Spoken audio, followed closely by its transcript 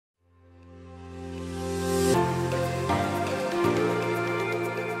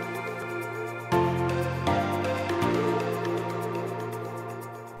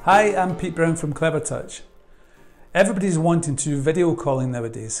Hi, I'm Pete Brown from Clevertouch. Everybody's wanting to do video calling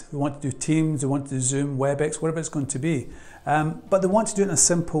nowadays. They want to do Teams, they want to do Zoom, WebEx, whatever it's going to be. But they want to do it in a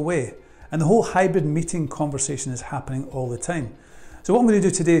simple way. And the whole hybrid meeting conversation is happening all the time. So what I'm going to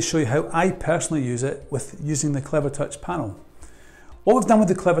do today is show you how I personally use it with using the Clevertouch panel. What we've done with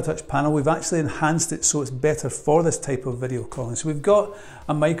the Clevertouch panel, we've actually enhanced it so it's better for this type of video calling. So we've got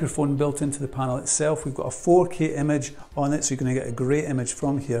a microphone built into the panel itself. We've got a 4K image on it, so you're going to get a great image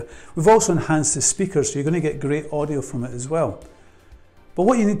from here. We've also enhanced the speakers, so you're going to get great audio from it as well. But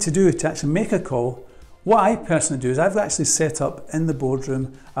what you need to do to actually make a call, what I personally do is I've actually set up in the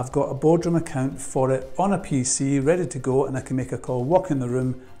boardroom, I've got a boardroom account for it on a PC, ready to go, and I can make a call, walk in the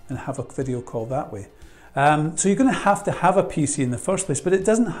room and have a video call that way. So you're going to have a PC in the first place, but it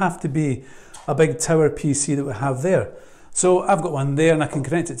doesn't have to be a big tower PC that we have there. So I've got one there and I can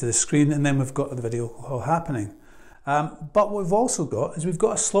connect it to the screen, and then we've got the video call happening. But what we've also got is we've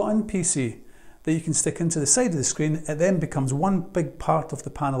got a slot-in PC that you can stick into the side of the screen. It then becomes one big part of the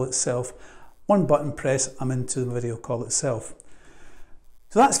panel itself. One button press, I'm into the video call itself.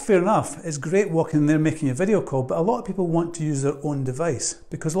 So that's fair enough. It's great walking in there making a video call, but a lot of people want to use their own device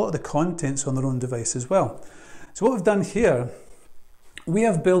because a lot of the content's on their own device as well. So what we've done here, we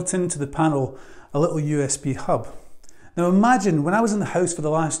have built into the panel a little USB hub. Now imagine when I was in the house for the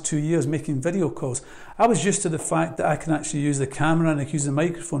last 2 years making video calls, I was used to the fact that I can actually use the camera and I can use the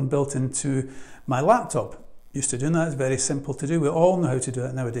microphone built into my laptop. Used to doing that, it's very simple to do. We all know how to do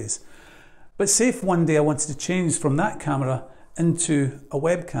it nowadays. But say if one day I wanted to change from that camera into a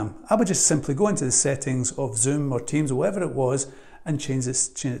webcam, I would just simply go into the settings of Zoom or Teams or whatever it was and change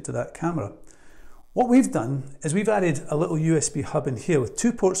it to that camera. What we've done is we've added a little USB hub in here with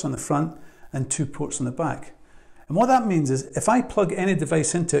 2 ports on the front and 2 ports on the back. And what that means is if I plug any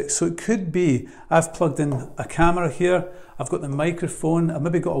device into it, so it could be I've plugged in a camera here, I've got the microphone, I've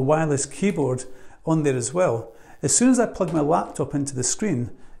maybe got a wireless keyboard on there as well. As soon as I plug my laptop into the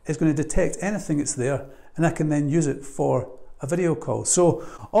screen, it's going to detect anything that's there, and I can then use it for a video call. So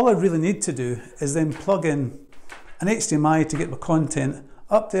all I really need to do is then plug in an HDMI to get my content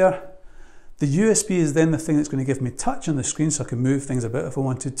up there. The USB is then the thing that's going to give me touch on the screen so I can move things about if I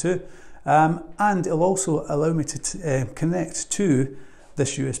wanted to. And it'll also allow me to connect to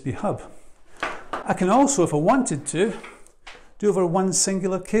this USB hub. I can also, if I wanted to, do over one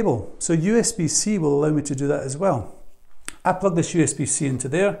singular cable. So USB-C will allow me to do that as well. I plug this USB-C into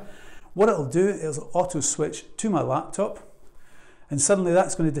there. What it'll do is auto switch to my laptop, and suddenly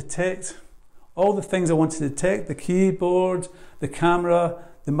that's going to detect all the things I want to detect, the keyboard, the camera,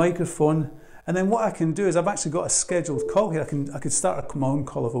 the microphone. And then what I can do is I've actually got a scheduled call here. I could start my own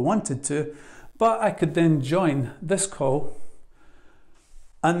call if I wanted to, but I could then join this call.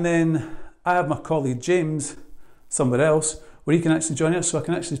 And then I have my colleague James somewhere else where he can actually join it. So I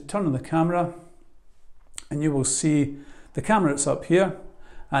can actually turn on the camera and you will see the camera that's up here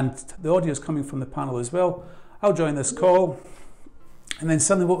and the audio is coming from the panel as well. I'll join this call. And then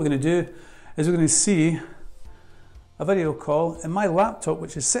suddenly what we're going to do is we're going to see a video call, and my laptop,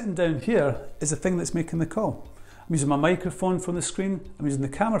 which is sitting down here, is the thing that's making the call. I'm using my microphone from the screen, I'm using the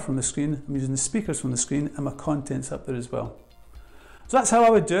camera from the screen, I'm using the speakers from the screen, and my content's up there as well. So that's how I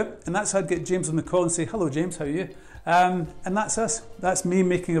would do it, and that's how I'd get James on the call and say, hello James, how are you? And that's us. That's me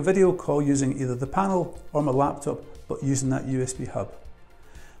making a video call using either the panel or my laptop, but using that USB hub.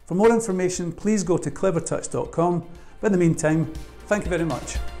 For more information, please go to clevertouch.com. But in the meantime, thank you very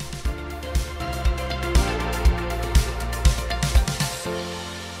much.